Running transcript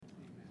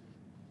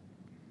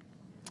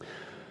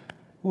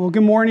Well,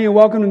 good morning and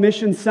welcome to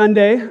Mission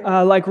Sunday.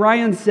 Like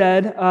Ryan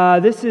said,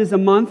 this is a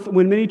month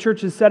when many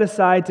churches set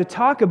aside to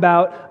talk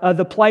about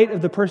the plight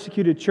of the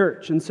persecuted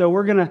church. And so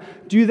we're going to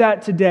do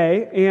that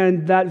today.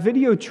 And that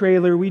video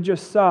trailer we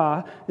just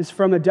saw is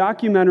from a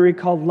documentary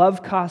called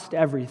Love Cost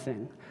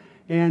Everything.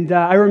 And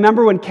I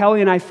remember when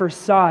Kelly and I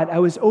first saw it, I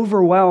was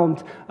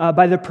overwhelmed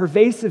by the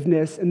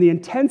pervasiveness and the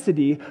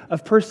intensity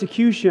of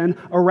persecution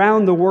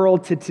around the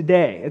world to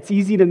today. It's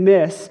easy to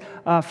miss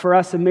for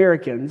us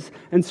Americans.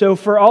 And so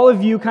for all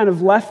of you kind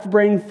of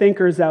left-brain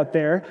thinkers out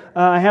there,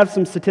 I have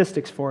some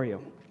statistics for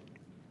you.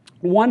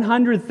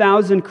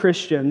 100,000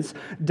 Christians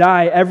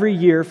die every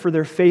year for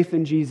their faith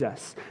in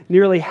Jesus,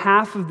 nearly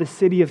half of the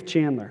city of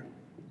Chandler.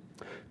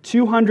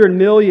 200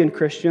 million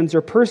Christians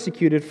are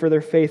persecuted for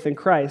their faith in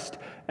Christ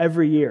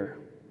every year.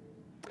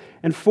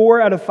 And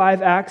 4 out of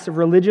 5 acts of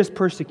religious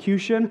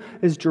persecution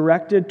is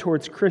directed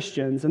towards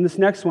Christians. And this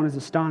next one is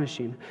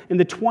astonishing. In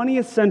the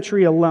 20th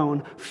century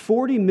alone,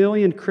 40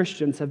 million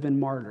Christians have been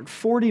martyred.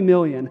 40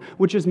 million,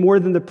 which is more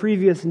than the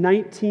previous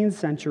 19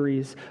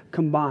 centuries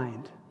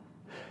combined.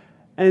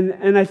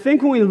 And I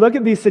think when we look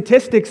at these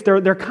statistics,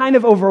 they're kind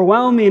of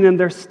overwhelming and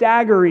they're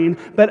staggering.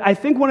 But I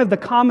think one of the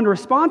common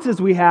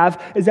responses we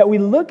have is that we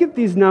look at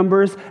these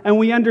numbers and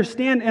we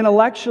understand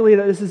intellectually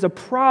that this is a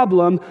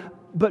problem,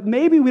 but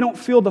maybe we don't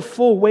feel the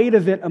full weight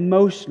of it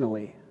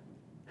emotionally.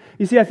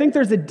 You see, I think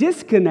there's a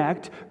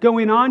disconnect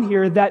going on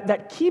here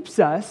that keeps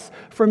us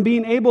from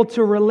being able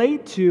to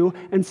relate to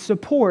and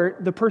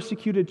support the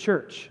persecuted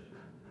church.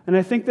 And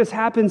I think this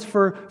happens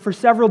for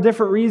several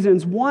different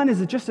reasons. One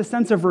is just a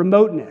sense of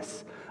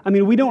remoteness. I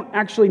mean, we don't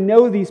actually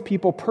know these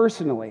people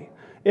personally.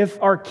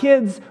 If our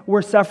kids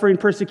were suffering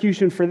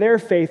persecution for their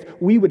faith,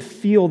 we would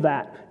feel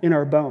that in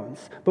our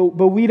bones. But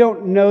we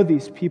don't know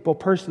these people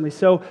personally.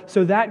 So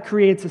that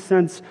creates a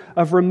sense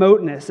of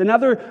remoteness.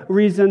 Another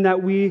reason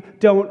that we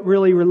don't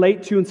really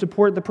relate to and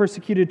support the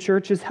persecuted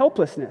church is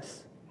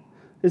helplessness.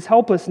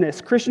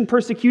 Christian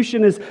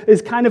persecution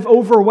is kind of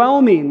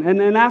overwhelming.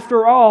 And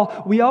after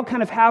all, we all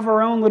kind of have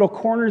our own little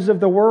corners of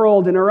the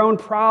world and our own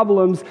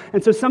problems.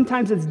 And so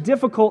sometimes it's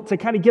difficult to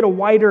kind of get a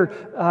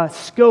wider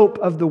scope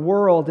of the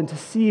world and to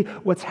see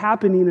what's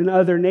happening in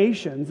other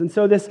nations. And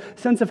so this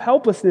sense of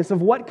helplessness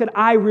of what could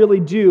I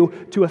really do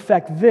to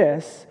affect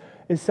this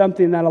is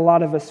something that a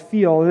lot of us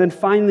feel. And then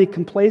finally,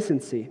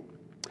 complacency.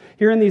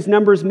 Hearing these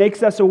numbers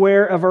makes us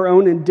aware of our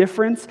own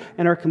indifference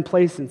and our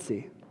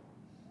complacency.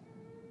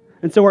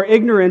 And so our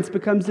ignorance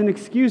becomes an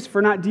excuse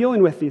for not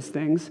dealing with these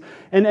things.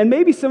 And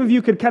maybe some of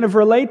you could kind of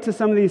relate to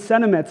some of these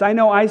sentiments. I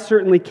know I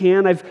certainly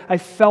can.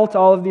 I've felt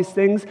all of these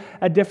things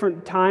at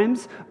different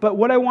times. But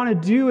what I want to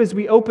do as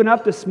we open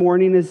up this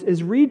morning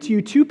is read to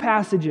you 2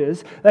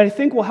 passages that I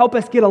think will help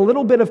us get a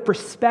little bit of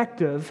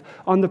perspective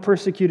on the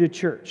persecuted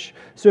church.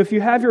 So if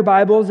you have your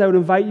Bibles, I would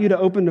invite you to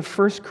open to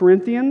 1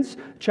 Corinthians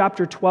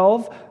chapter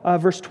 12,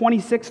 verse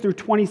 26 through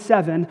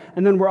 27.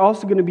 And then we're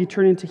also going to be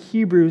turning to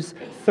Hebrews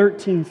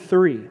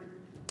 13:3.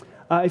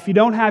 If you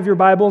don't have your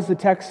Bibles, the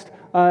text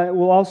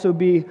will also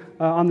be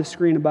on the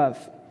screen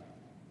above.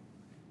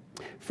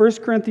 1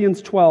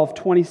 Corinthians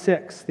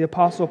 12:26, the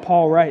Apostle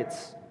Paul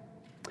writes,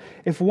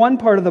 "If one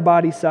part of the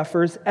body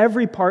suffers,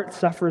 every part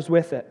suffers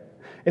with it.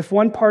 If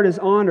one part is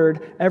honored,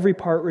 every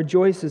part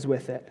rejoices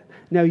with it.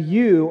 Now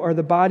you are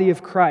the body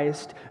of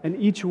Christ, and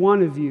each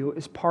one of you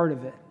is part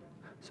of it."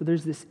 So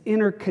there's this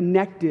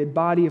interconnected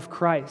body of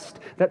Christ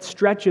that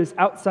stretches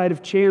outside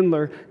of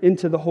Chandler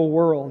into the whole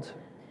world.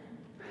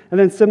 And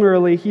then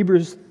similarly,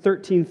 Hebrews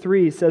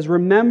 13:3 says,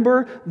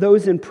 "Remember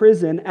those in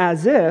prison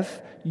as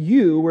if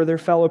you were their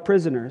fellow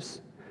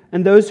prisoners,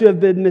 and those who have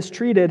been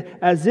mistreated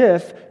as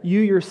if you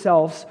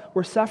yourselves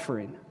were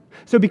suffering."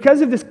 So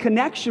because of this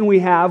connection we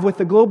have with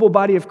the global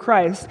body of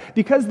Christ,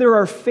 because they're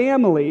our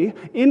family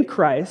in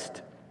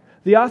Christ,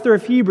 the author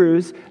of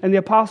Hebrews and the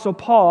Apostle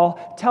Paul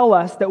tell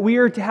us that we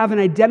are to have an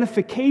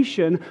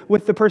identification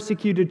with the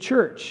persecuted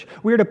church.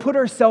 We are to put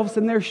ourselves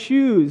in their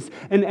shoes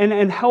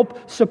and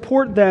help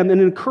support them and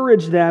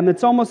encourage them.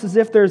 It's almost as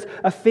if there's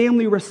a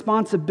family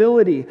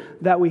responsibility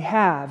that we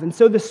have. And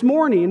so this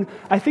morning,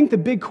 I think the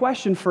big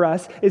question for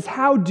us is,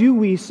 how do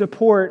we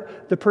support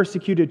the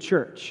persecuted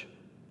church?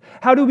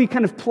 How do we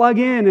kind of plug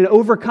in and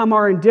overcome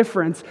our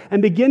indifference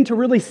and begin to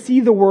really see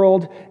the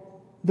world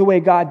the way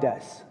God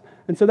does?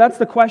 And so that's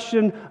the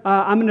question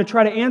I'm going to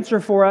try to answer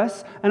for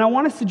us. And I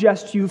want to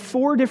suggest to you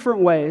 4 different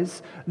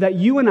ways that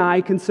you and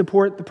I can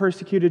support the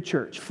persecuted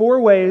church. 4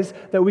 ways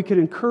that we can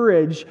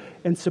encourage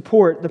and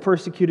support the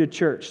persecuted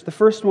church. The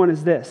first one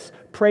is this: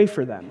 pray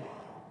for them.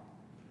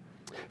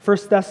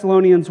 1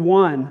 Thessalonians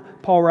 1,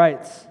 Paul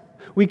writes,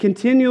 "We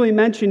continually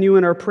mention you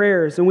in our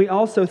prayers, and we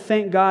also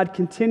thank God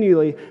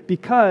continually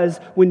because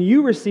when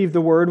you received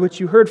the word which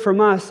you heard from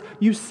us,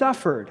 you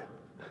suffered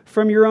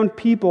from your own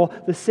people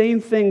the same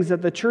things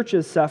that the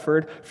churches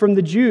suffered from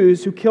the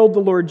Jews who killed the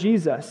Lord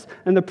Jesus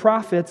and the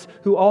prophets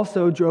who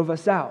also drove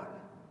us out."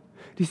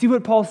 Do you see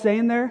what Paul's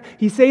saying there?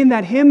 He's saying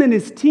that him and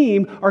his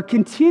team are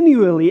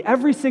continually,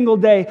 every single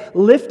day,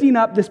 lifting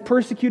up this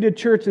persecuted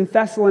church in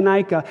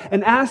Thessalonica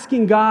and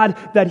asking God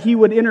that he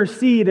would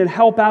intercede and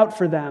help out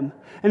for them.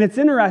 And it's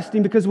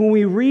interesting because when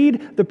we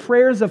read the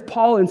prayers of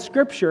Paul in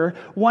Scripture,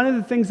 one of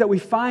the things that we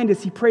find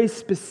is he prays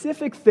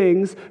specific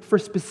things for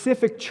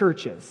specific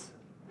churches.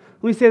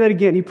 Let me say that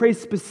again. He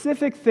prays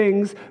specific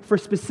things for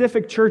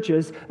specific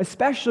churches,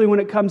 especially when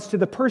it comes to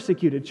the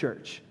persecuted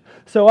church.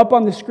 So up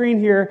on the screen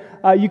here,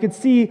 you could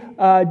see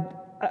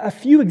a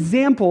few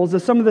examples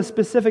of some of the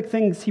specific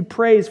things he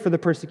prays for the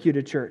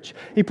persecuted church.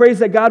 He prays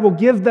that God will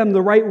give them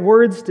the right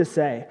words to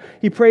say.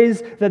 He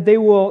prays that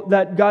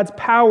God's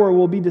power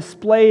will be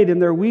displayed in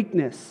their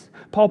weakness.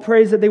 Paul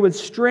prays that they would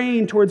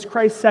strain towards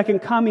Christ's second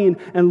coming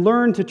and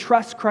learn to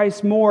trust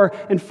Christ more.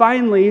 And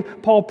finally,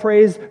 Paul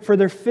prays for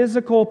their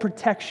physical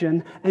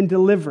protection and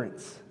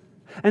deliverance.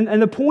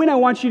 And the point I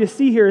want you to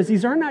see here is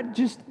these are not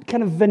just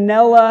kind of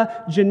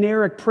vanilla,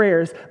 generic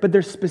prayers, but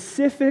they're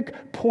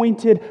specific,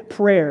 pointed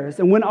prayers.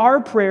 And when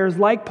our prayers,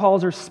 like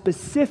Paul's, are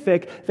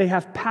specific, they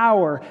have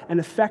power and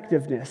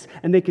effectiveness,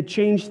 and they could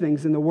change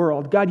things in the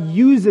world. God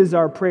uses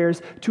our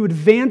prayers to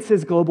advance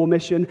his global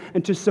mission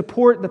and to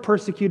support the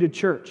persecuted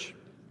church.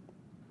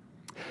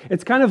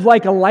 It's kind of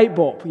like a light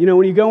bulb. You know,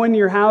 when you go into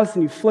your house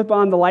and you flip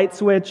on the light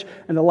switch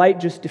and the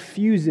light just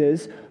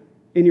diffuses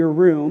in your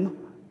room,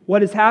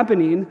 what is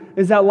happening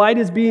is that light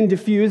is being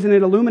diffused and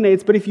it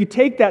illuminates, but if you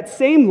take that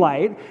same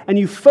light and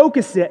you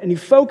focus it and you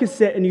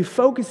focus it and you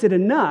focus it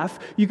enough,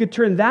 you could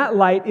turn that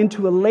light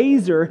into a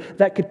laser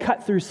that could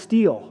cut through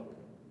steel.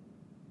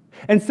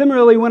 And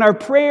similarly, when our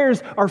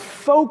prayers are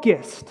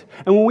focused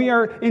and when we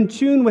are in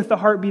tune with the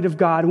heartbeat of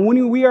God,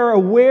 when we are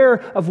aware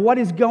of what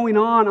is going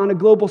on a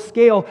global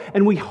scale,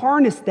 and we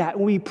harness that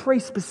and we pray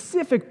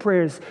specific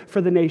prayers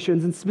for the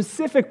nations and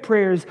specific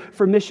prayers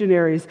for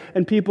missionaries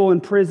and people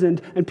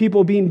imprisoned and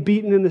people being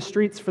beaten in the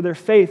streets for their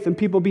faith and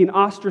people being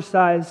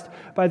ostracized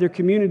by their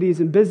communities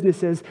and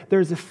businesses,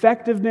 there's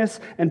effectiveness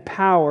and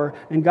power,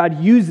 and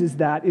God uses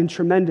that in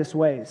tremendous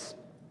ways.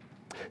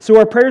 So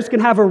our prayers can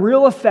have a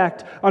real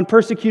effect on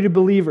persecuted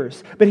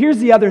believers. But here's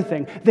the other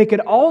thing. They could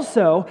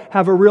also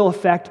have a real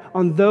effect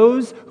on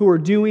those who are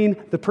doing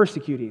the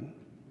persecuting.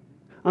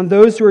 On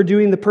those who are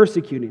doing the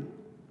persecuting.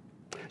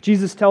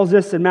 Jesus tells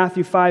us in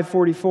Matthew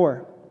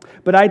 5:44,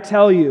 "But I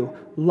tell you,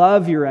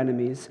 love your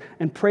enemies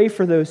and pray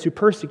for those who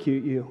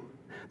persecute you,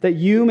 that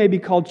you may be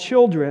called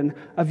children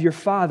of your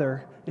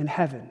Father in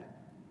heaven."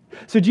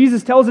 So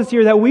Jesus tells us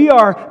here that we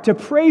are to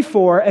pray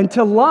for and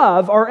to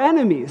love our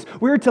enemies.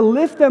 We are to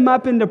lift them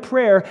up into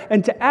prayer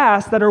and to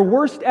ask that our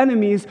worst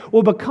enemies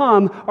will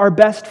become our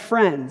best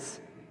friends.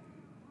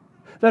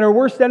 That our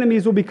worst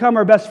enemies will become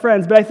our best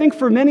friends. But I think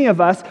for many of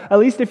us, at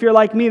least if you're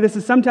like me, this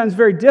is sometimes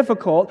very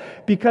difficult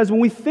because when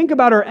we think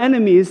about our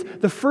enemies,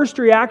 the first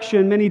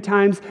reaction many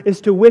times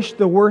is to wish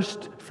the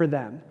worst for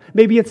them.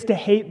 Maybe it's to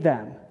hate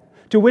them,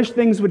 to wish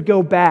things would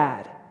go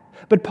bad.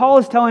 But Paul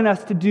is telling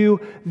us to do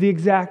the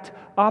exact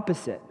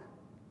opposite.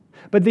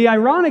 But the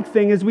ironic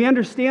thing is we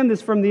understand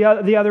this from the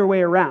other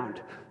way around.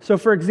 So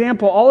for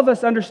example, all of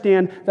us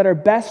understand that our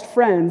best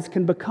friends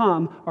can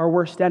become our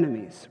worst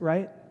enemies,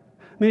 right?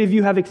 Many of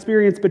you have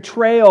experienced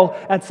betrayal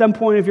at some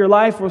point of your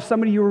life where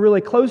somebody you were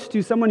really close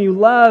to, someone you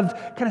loved,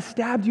 kind of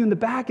stabbed you in the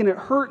back and it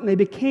hurt and they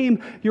became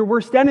your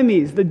worst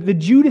enemies, the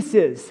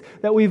Judases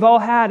that we've all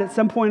had at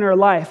some point in our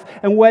life.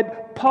 And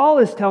what Paul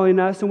is telling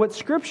us and what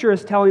Scripture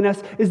is telling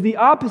us is the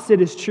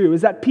opposite is true,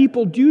 is that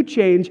people do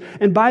change,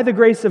 and by the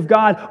grace of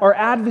God, our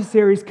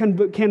adversaries can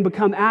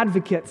become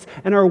advocates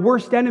and our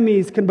worst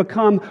enemies can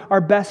become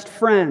our best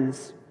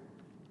friends.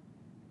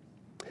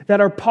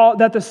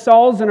 That the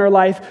Sauls in our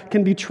life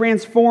can be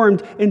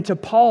transformed into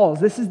Pauls.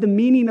 This is the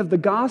meaning of the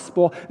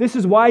gospel. This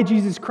is why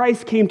Jesus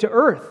Christ came to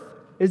earth,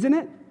 isn't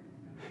it?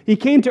 He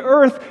came to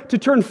earth to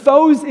turn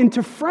foes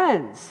into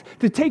friends,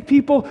 to take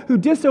people who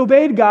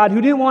disobeyed God,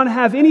 who didn't want to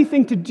have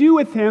anything to do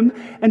with Him,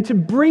 and to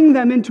bring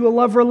them into a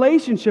love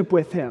relationship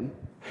with Him.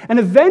 And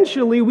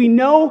eventually, we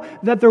know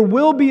that there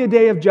will be a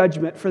day of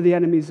judgment for the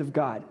enemies of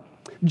God.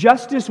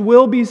 Justice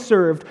will be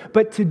served,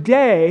 but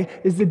today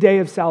is the day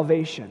of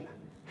salvation.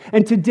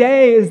 And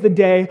today is the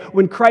day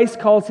when Christ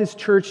calls His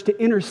church to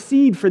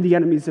intercede for the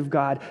enemies of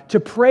God, to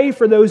pray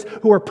for those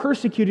who are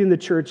persecuting the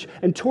church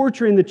and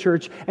torturing the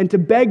church, and to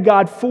beg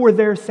God for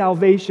their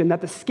salvation,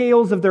 that the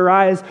scales of their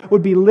eyes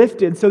would be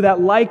lifted so that,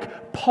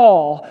 like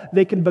Paul,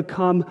 they can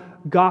become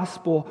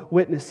gospel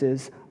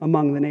witnesses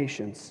among the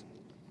nations.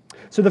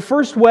 So the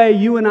first way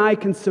you and I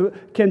can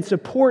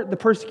support the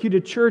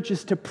persecuted church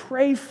is to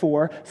pray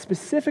for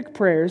specific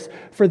prayers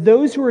for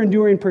those who are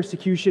enduring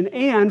persecution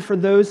and for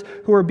those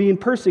who are being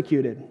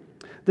persecuted.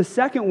 The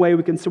second way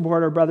we can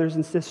support our brothers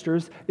and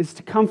sisters is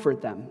to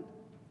comfort them.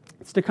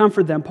 It's to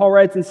comfort them. Paul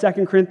writes in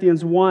 2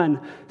 Corinthians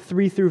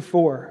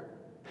 1:3-4,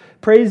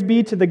 "Praise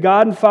be to the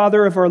God and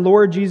Father of our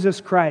Lord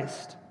Jesus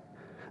Christ,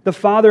 the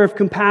Father of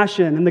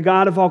compassion and the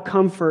God of all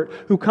comfort,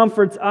 who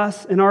comforts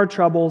us in our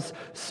troubles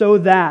so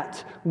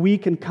that we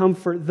can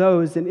comfort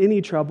those in any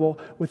trouble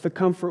with the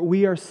comfort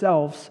we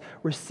ourselves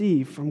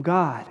receive from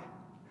God."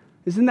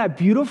 Isn't that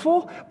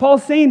beautiful?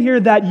 Paul's saying here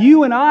that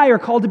you and I are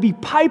called to be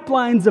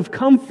pipelines of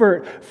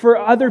comfort for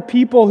other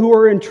people who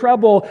are in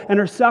trouble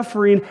and are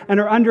suffering and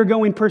are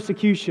undergoing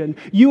persecution.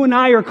 You and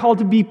I are called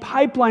to be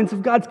pipelines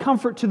of God's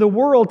comfort to the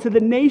world, to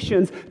the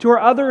nations, to our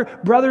other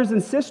brothers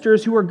and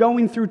sisters who are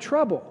going through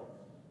trouble.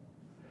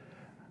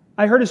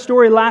 I heard a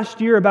story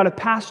last year about a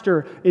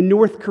pastor in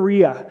North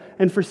Korea,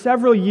 and for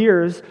several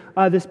years,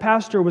 this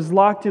pastor was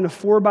locked in a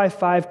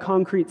 4x5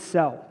 concrete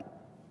cell.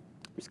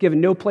 He was given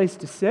no place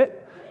to sit.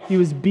 He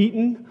was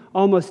beaten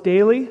almost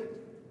daily.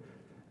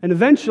 And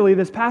eventually,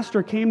 this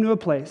pastor came to a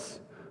place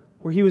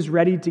where he was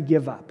ready to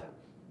give up.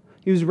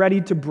 He was ready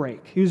to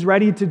break. He was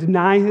ready to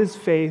deny his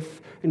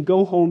faith and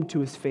go home to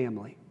his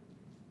family.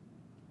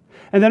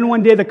 And then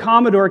one day, the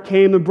Commodore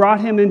came and brought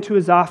him into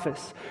his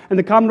office. And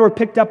the Commodore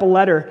picked up a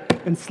letter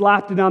and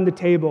slapped it on the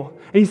table.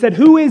 And he said,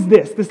 "Who is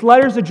this? This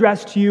letter's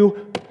addressed to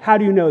you. How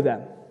do you know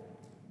them?"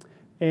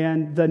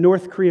 And the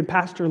North Korean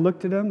pastor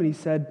looked at him and he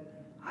said,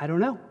 "I don't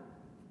know."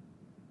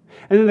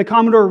 And then the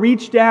Commodore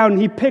reached down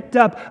and he picked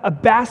up a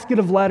basket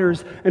of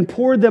letters and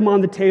poured them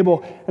on the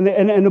table. And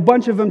a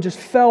bunch of them just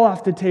fell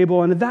off the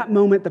table. And at that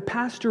moment, the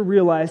pastor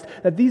realized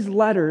that these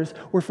letters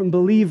were from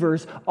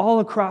believers all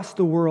across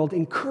the world,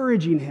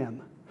 encouraging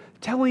him,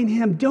 telling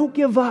him, "Don't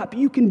give up.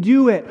 You can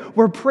do it.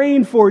 We're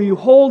praying for you.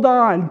 Hold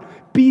on.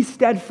 Be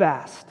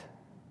steadfast."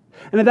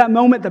 And at that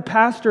moment, the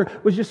pastor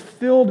was just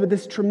filled with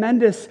this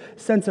tremendous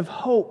sense of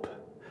hope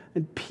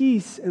and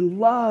peace and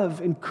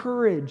love and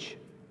courage.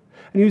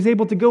 And he was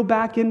able to go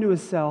back into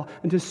his cell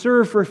and to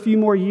serve for a few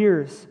more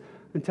years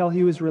until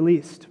he was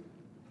released.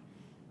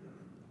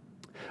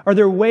 Are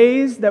there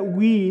ways that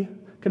we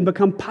can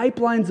become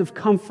pipelines of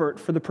comfort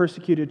for the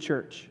persecuted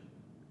church?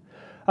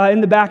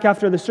 In the back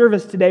after the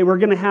service today, we're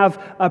going to have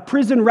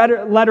prison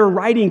letter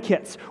writing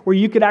kits where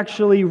you could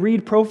actually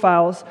read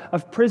profiles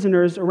of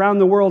prisoners around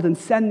the world and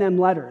send them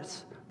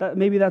letters.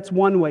 Maybe that's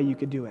one way you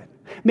could do it.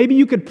 Maybe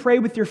you could pray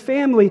with your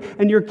family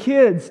and your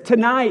kids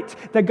tonight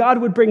that God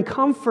would bring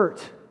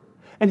comfort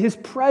and His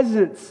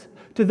presence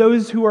to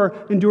those who are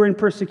enduring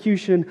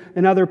persecution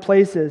in other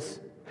places.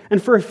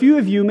 And for a few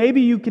of you,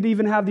 maybe you could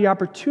even have the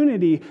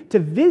opportunity to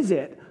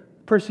visit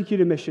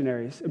persecuted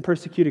missionaries and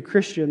persecuted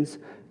Christians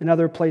in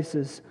other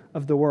places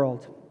of the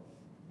world.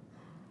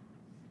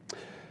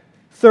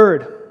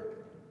 Third,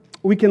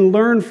 we can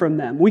learn from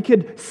them. We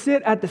could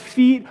sit at the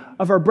feet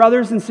of our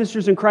brothers and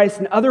sisters in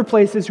Christ in other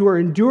places who are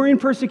enduring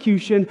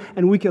persecution,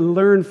 and we can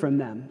learn from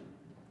them.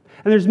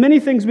 And there's many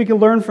things we can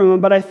learn from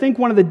them, but I think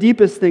one of the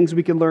deepest things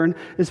we can learn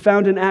is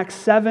found in Acts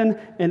 7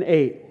 and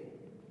 8.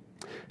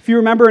 If you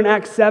remember in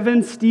Acts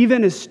 7,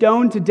 Stephen is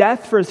stoned to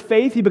death for his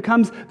faith. He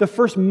becomes the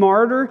first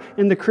martyr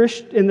in the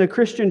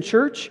Christian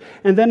church.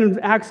 And then in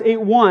Acts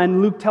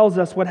 8:1, Luke tells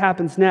us what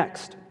happens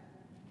next.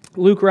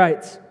 Luke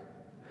writes,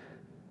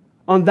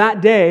 "On that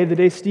day, the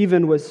day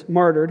Stephen was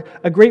martyred,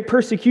 a great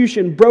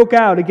persecution broke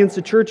out against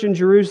the church in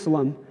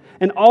Jerusalem,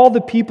 and all the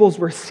peoples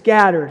were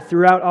scattered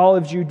throughout all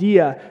of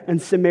Judea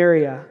and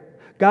Samaria.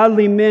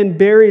 Godly men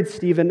buried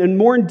Stephen and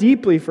mourned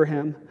deeply for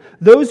him.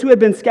 Those who had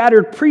been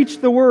scattered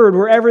preached the word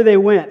wherever they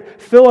went.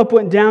 Philip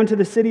went down to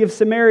the city of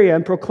Samaria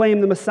and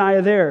proclaimed the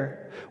Messiah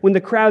there. When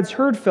the crowds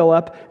heard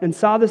Philip and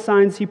saw the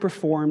signs he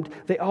performed,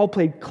 they all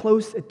paid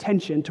close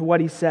attention to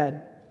what he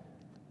said.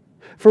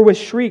 For with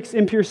shrieks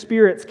impure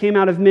spirits came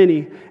out of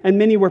many, and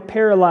many were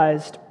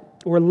paralyzed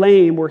or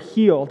lame or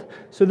healed.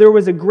 So there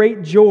was a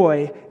great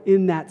joy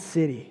in that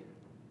city."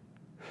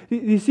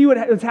 You see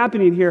what's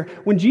happening here?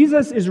 When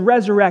Jesus is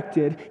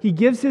resurrected, He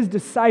gives His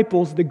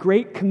disciples the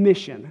Great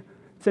Commission.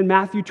 It's in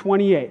Matthew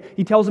 28.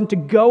 He tells them to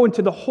go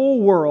into the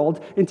whole world,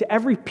 into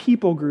every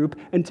people group,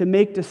 and to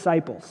make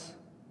disciples.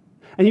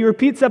 And He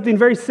repeats something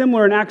very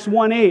similar in Acts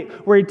 1:8,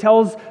 where He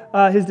tells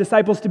His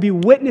disciples to be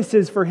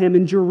witnesses for Him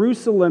in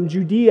Jerusalem,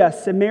 Judea,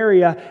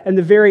 Samaria, and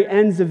the very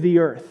ends of the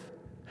earth.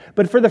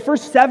 But for the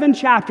first 7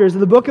 chapters of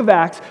the book of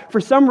Acts, for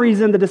some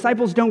reason, the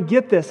disciples don't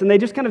get this, and they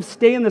just kind of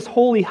stay in this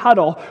holy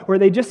huddle where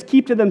they just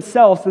keep to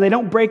themselves and they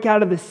don't break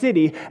out of the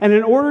city. And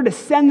in order to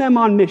send them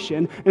on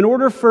mission, in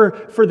order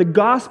for the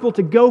gospel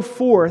to go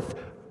forth,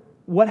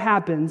 what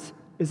happens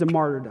is a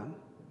martyrdom.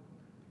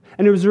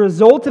 And as a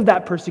result of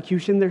that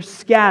persecution, they're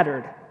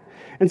scattered.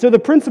 And so the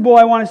principle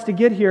I want us to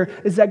get here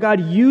is that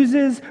God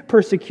uses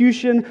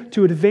persecution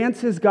to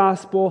advance His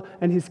gospel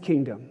and His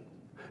kingdom.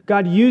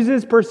 God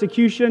uses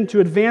persecution to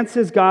advance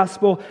His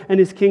gospel and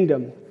His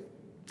kingdom.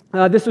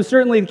 This was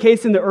certainly the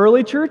case in the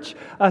early church.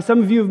 Some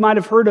of you might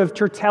have heard of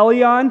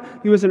Tertullian.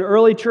 He was an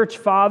early church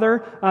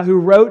father who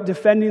wrote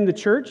defending the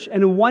church.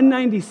 And in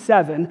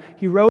 197,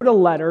 he wrote a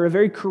letter, a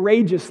very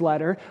courageous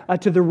letter,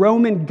 to the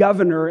Roman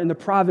governor in the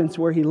province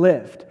where he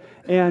lived.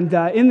 And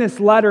in this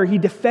letter, he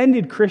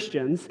defended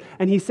Christians,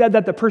 and he said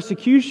that the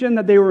persecution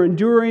that they were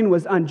enduring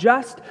was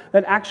unjust,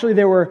 that actually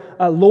they were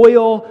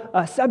loyal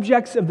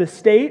subjects of the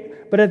state.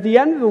 But at the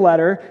end of the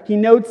letter, he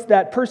notes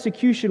that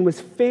persecution was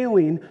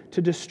failing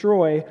to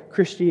destroy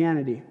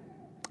Christianity.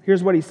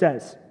 Here's what he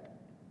says: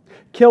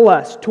 "Kill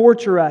us,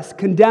 torture us,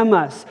 condemn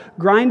us,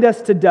 grind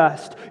us to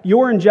dust.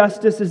 Your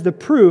injustice is the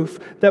proof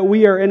that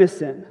we are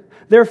innocent.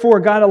 Therefore,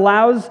 God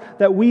allows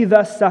that we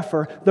thus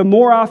suffer. The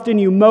more often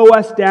you mow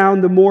us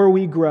down, the more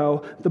we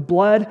grow. The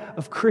blood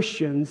of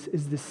Christians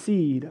is the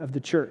seed of the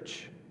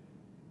church.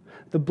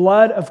 The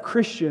blood of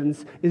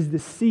Christians is the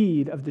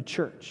seed of the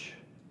church.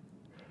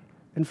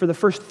 And for the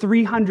first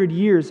 300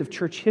 years of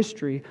church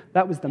history,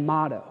 that was the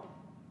motto.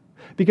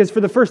 Because for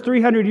the first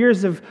 300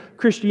 years of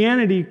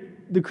Christianity,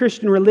 the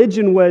Christian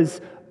religion was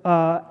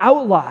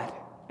outlawed.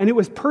 And it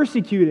was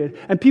persecuted,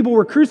 and people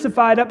were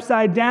crucified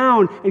upside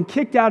down and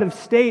kicked out of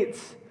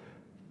states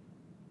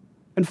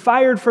and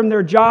fired from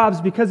their jobs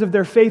because of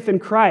their faith in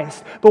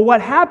Christ. But what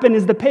happened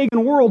is the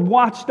pagan world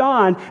watched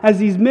on as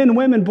these men,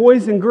 women,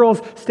 boys, and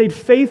girls stayed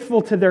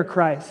faithful to their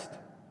Christ.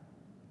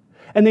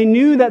 And they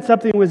knew that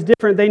something was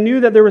different. They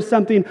knew that there was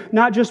something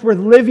not just worth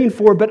living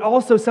for, but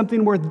also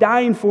something worth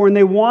dying for, and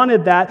they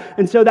wanted that.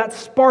 And so that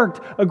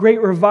sparked a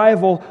great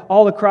revival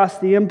all across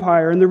the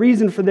empire. And the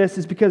reason for this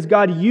is because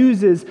God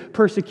uses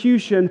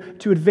persecution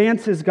to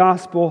advance His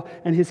gospel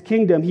and His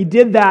kingdom. He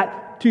did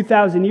that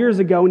 2,000 years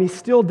ago, and He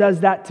still does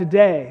that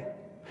today.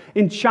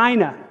 In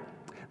China,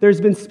 there's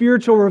been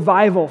spiritual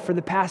revival for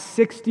the past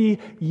 60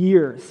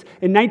 years.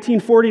 In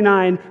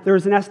 1949, there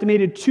was an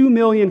estimated 2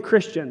 million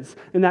Christians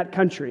in that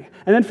country.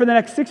 And then for the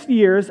next 60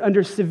 years,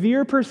 under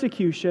severe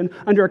persecution,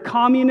 under a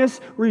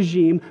communist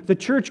regime, the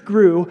church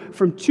grew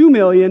from 2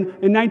 million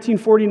in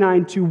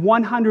 1949 to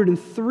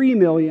 103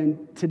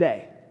 million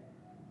today.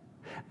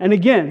 And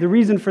again, the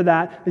reason for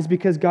that is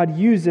because God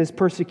uses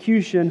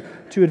persecution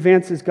to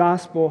advance His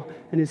gospel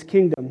and His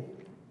kingdom.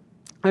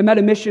 I met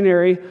a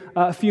missionary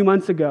a few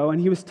months ago,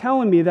 and he was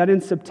telling me that in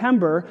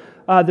September,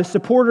 the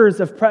supporters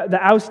of the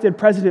ousted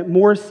President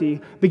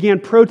Morsi began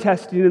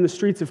protesting in the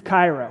streets of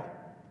Cairo.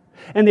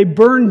 And they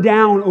burned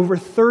down over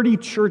 30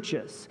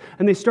 churches,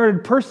 and they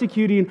started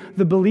persecuting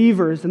the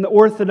believers in the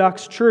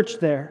Orthodox Church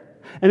there.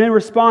 And in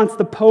response,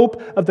 the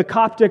Pope of the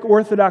Coptic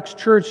Orthodox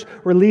Church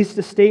released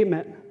a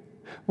statement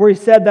where he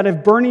said that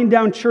if burning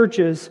down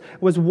churches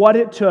was what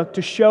it took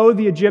to show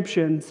the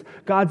Egyptians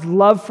God's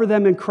love for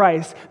them in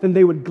Christ, then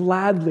they would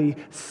gladly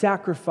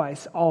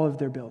sacrifice all of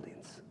their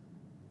buildings.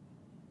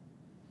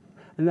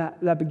 And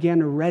that began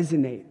to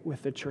resonate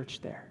with the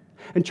church there.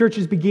 And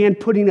churches began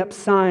putting up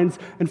signs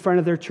in front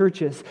of their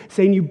churches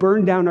saying, "You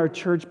burned down our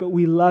church, but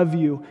we love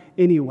you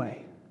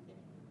anyway."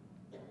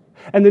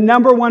 And the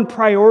number one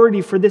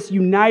priority for this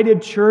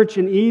united church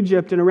in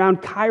Egypt and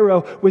around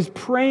Cairo was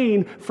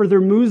praying for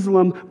their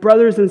Muslim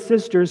brothers and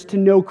sisters to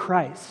know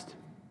Christ.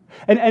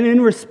 And in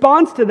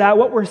response to that,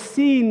 what we're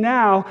seeing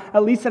now,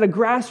 at least at a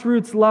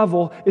grassroots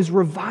level, is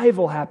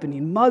revival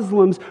happening.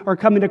 Muslims are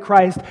coming to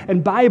Christ,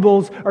 and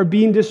Bibles are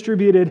being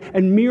distributed,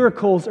 and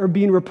miracles are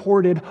being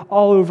reported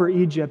all over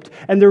Egypt.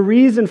 And the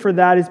reason for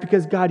that is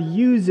because God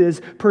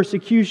uses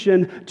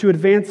persecution to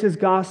advance His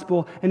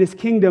gospel and His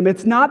kingdom.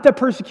 It's not that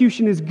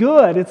persecution is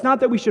good. It's not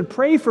that we should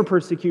pray for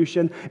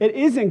persecution. It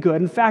isn't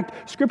good. In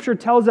fact, Scripture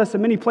tells us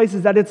in many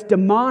places that it's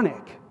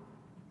demonic.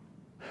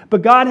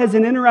 But God has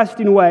an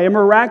interesting way, a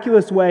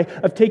miraculous way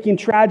of taking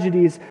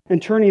tragedies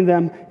and turning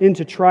them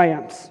into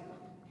triumphs.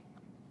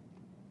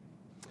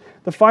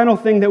 The final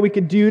thing that we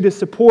could do to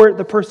support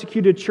the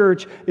persecuted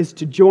church is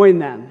to join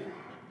them.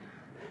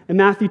 In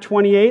Matthew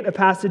 28, a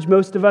passage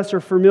most of us are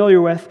familiar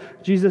with,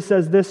 Jesus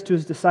says this to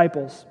His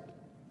disciples: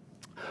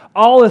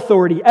 "All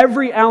authority,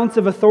 every ounce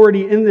of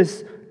authority in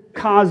this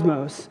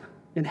cosmos,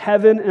 in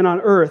heaven and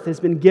on earth,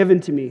 has been given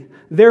to me.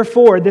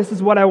 Therefore, this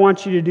is what I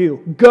want you to do.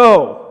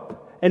 Go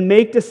and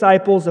make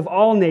disciples of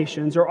all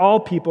nations," or all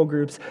people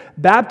groups,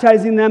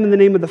 "baptizing them in the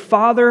name of the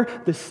Father,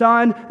 the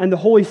Son, and the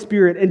Holy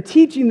Spirit, and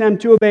teaching them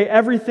to obey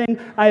everything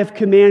I have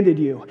commanded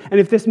you. And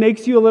if this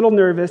makes you a little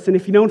nervous, and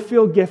if you don't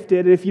feel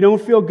gifted, and if you don't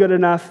feel good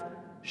enough,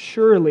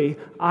 surely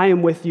I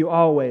am with you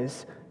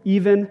always,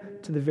 even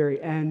to the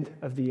very end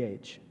of the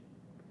age."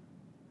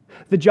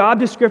 The job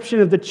description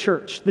of the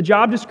church, the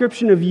job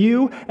description of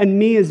you and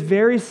me is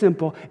very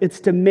simple. It's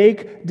to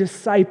make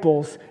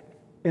disciples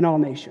in all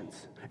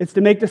nations. It's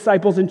to make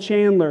disciples in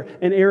Chandler,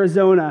 in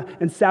Arizona,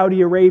 in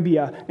Saudi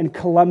Arabia, and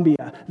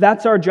Colombia.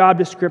 That's our job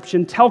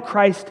description till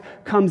Christ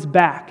comes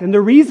back. And the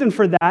reason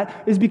for that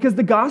is because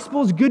the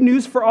gospel is good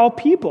news for all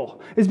people.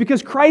 It's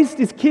because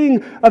Christ is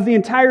king of the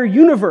entire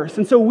universe.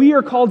 And so we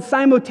are called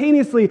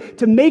simultaneously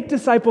to make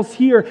disciples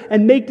here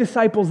and make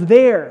disciples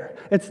there.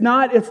 It's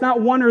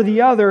not one or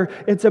the other,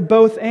 it's a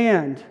both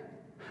and.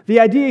 The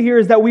idea here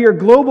is that we are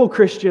global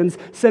Christians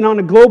sent on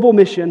a global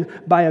mission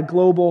by a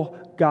global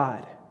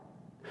God.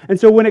 And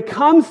so when it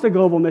comes to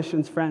global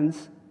missions,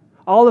 friends,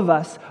 all of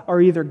us are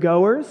either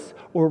goers,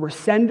 or we're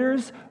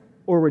senders,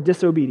 or we're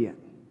disobedient.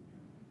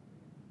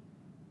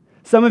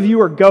 Some of you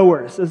are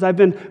goers. As I've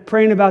been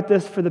praying about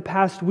this for the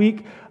past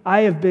week,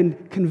 I have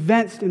been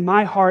convinced in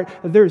my heart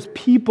that there's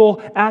people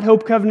at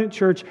Hope Covenant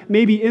Church,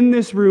 maybe in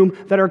this room,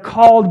 that are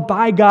called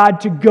by God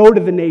to go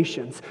to the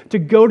nations, to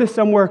go to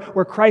somewhere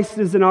where Christ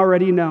isn't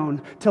already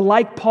known, to,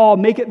 like Paul,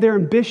 make it their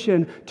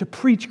ambition to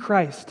preach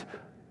Christ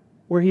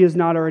where He is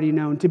not already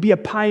known, to be a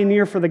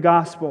pioneer for the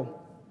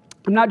gospel.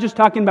 I'm not just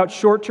talking about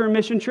short-term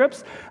mission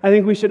trips. I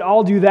think we should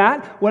all do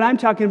that. What I'm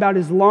talking about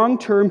is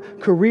long-term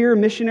career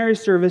missionary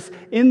service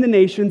in the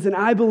nations, and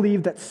I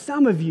believe that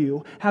some of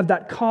you have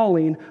that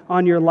calling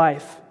on your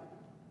life.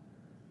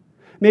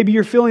 Maybe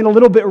you're feeling a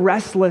little bit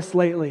restless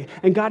lately,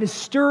 and God is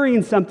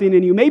stirring something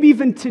in you, maybe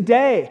even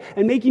today,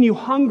 and making you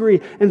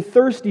hungry and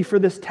thirsty for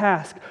this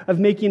task of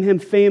making Him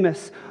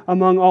famous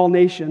among all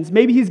nations.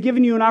 Maybe He's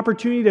given you an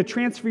opportunity to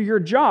transfer your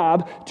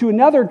job to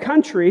another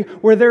country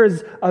where there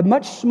is a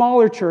much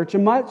smaller church, a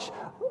much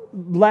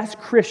less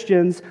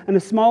Christians, and a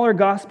smaller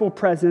gospel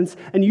presence,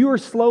 and you are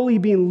slowly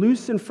being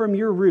loosened from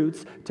your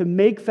roots to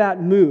make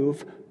that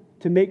move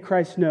to make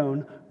Christ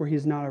known where He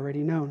is not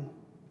already known.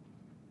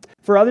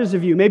 For others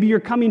of you, maybe you're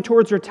coming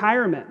towards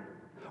retirement,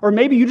 or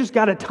maybe you just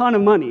got a ton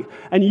of money,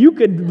 and you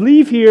could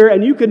leave here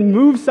and you could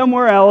move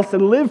somewhere else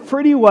and live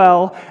pretty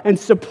well and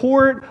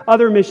support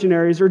other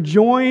missionaries or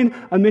join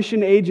a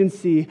mission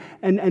agency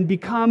and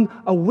become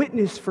a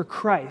witness for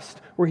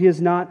Christ where He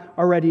is not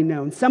already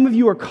known. Some of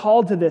you are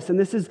called to this, and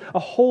this is a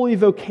holy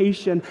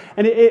vocation.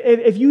 And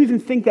if you even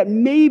think that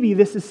maybe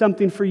this is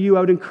something for you,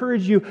 I would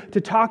encourage you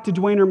to talk to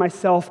Dwayne or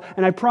myself,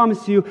 and I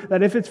promise you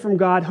that if it's from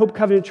God, Hope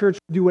Covenant Church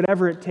will do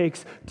whatever it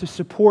takes to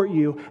support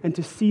you and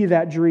to see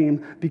that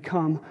dream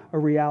become a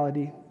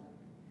reality.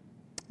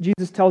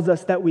 Jesus tells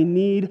us that we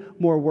need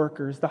more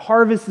workers. The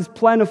harvest is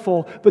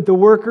plentiful, but the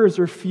workers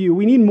are few.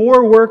 We need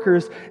more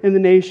workers in the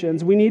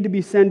nations. We need to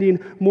be sending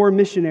more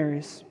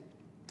missionaries.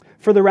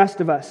 For the rest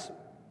of us,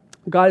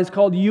 God has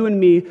called you and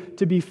me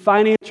to be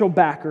financial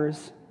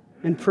backers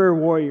and prayer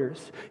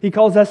warriors. He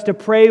calls us to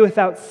pray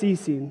without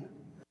ceasing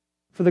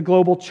for the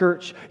global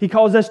church. He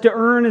calls us to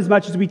earn as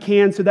much as we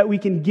can so that we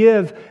can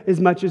give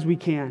as much as we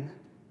can.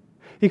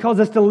 He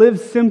calls us to live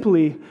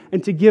simply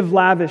and to give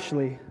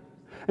lavishly.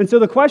 And so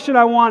the question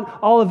I want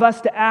all of us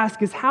to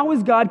ask is, how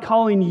is God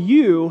calling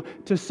you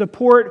to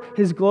support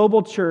His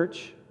global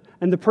church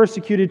and the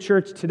persecuted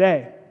church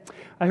today?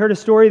 I heard a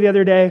story the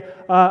other day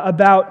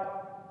about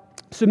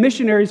some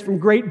missionaries from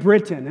Great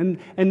Britain,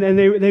 and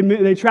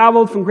they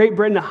traveled from Great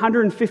Britain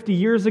 150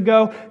 years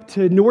ago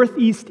to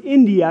northeast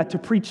India to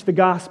preach the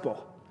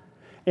gospel.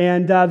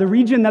 And the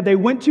region that they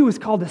went to was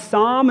called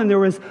Assam, and there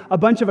was a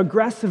bunch of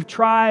aggressive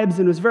tribes,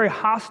 and it was very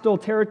hostile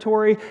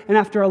territory. And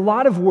after a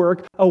lot of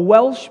work, a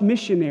Welsh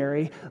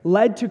missionary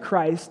led to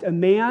Christ a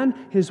man,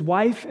 his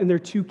wife, and their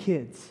 2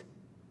 kids.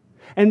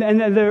 And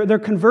their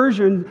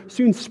conversion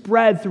soon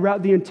spread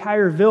throughout the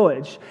entire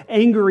village,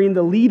 angering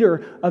the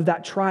leader of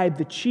that tribe,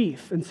 the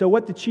chief. And so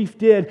what the chief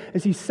did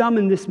is he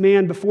summoned this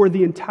man before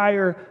the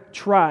entire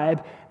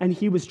tribe, and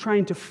he was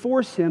trying to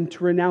force him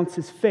to renounce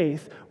his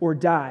faith or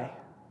die.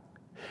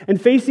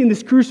 And facing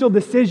this crucial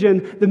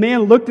decision, the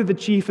man looked at the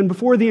chief and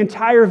before the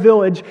entire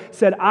village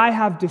said, "I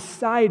have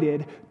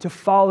decided to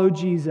follow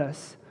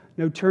Jesus.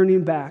 No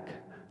turning back,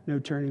 no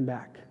turning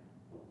back."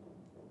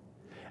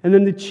 And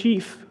then the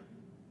chief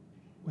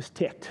was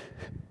ticked.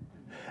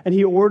 And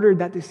he ordered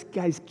that this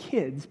guy's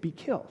kids be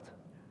killed.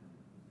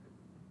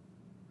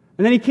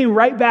 And then he came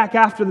right back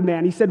after the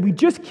man. He said, "We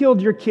just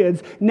killed your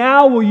kids.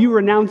 Now will you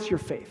renounce your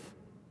faith?"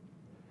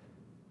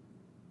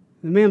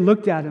 The man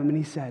looked at him and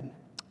he said,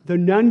 "Though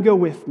none go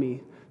with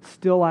me,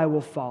 still I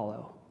will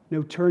follow.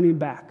 No turning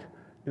back,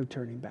 no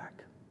turning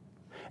back."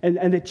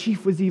 And the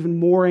chief was even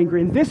more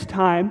angry. And this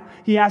time,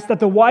 he asked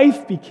that the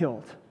wife be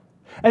killed.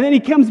 And then he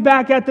comes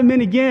back at the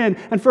men again,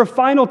 and for a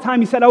final time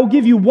he said, "I will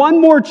give you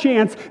one more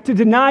chance to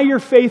deny your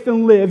faith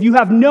and live. You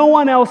have no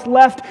one else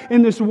left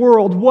in this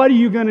world. What are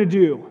you going to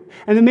do?"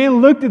 And the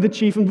man looked at the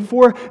chief, and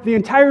before the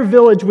entire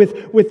village,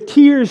 with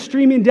tears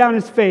streaming down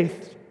his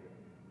face,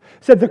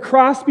 said, "The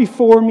cross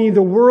before me,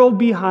 the world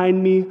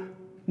behind me,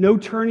 no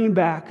turning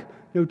back,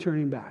 no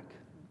turning back."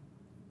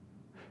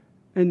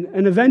 And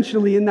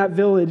eventually in that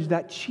village,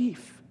 that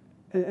chief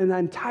and that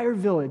entire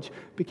village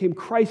became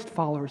Christ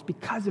followers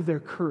because of their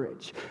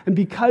courage and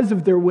because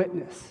of their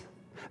witness.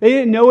 They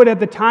didn't know it at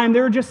the time. They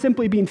were just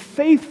simply being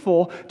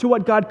faithful to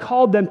what God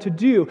called them to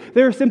do.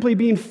 They were simply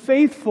being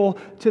faithful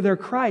to their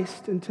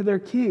Christ and to their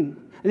King.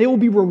 And they will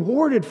be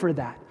rewarded for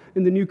that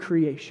in the new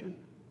creation.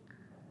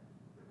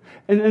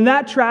 And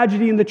that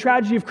tragedy and the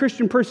tragedy of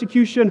Christian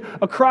persecution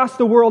across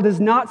the world is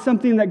not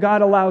something that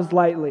God allows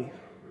lightly.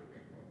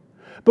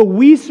 But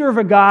we serve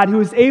a God who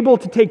is able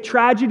to take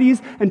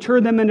tragedies and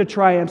turn them into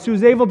triumphs, who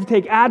is able to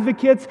take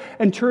advocates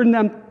and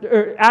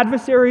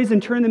adversaries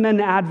and turn them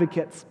into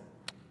advocates.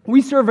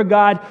 We serve a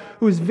God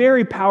who is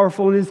very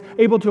powerful and is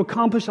able to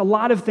accomplish a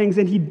lot of things.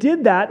 And He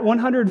did that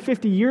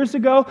 150 years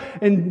ago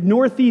in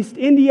northeast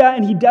India,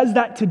 and He does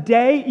that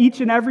today, each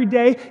and every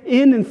day,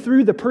 in and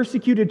through the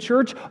persecuted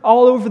church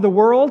all over the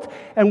world.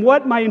 And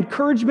what my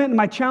encouragement and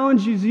my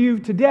challenge to you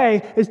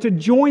today is to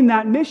join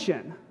that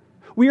mission.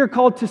 We are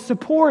called to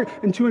support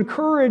and to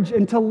encourage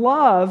and to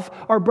love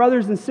our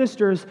brothers and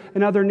sisters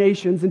in other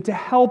nations and to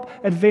help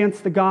advance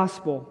the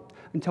gospel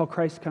until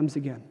Christ comes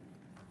again.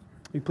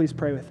 Will you please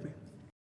pray with me?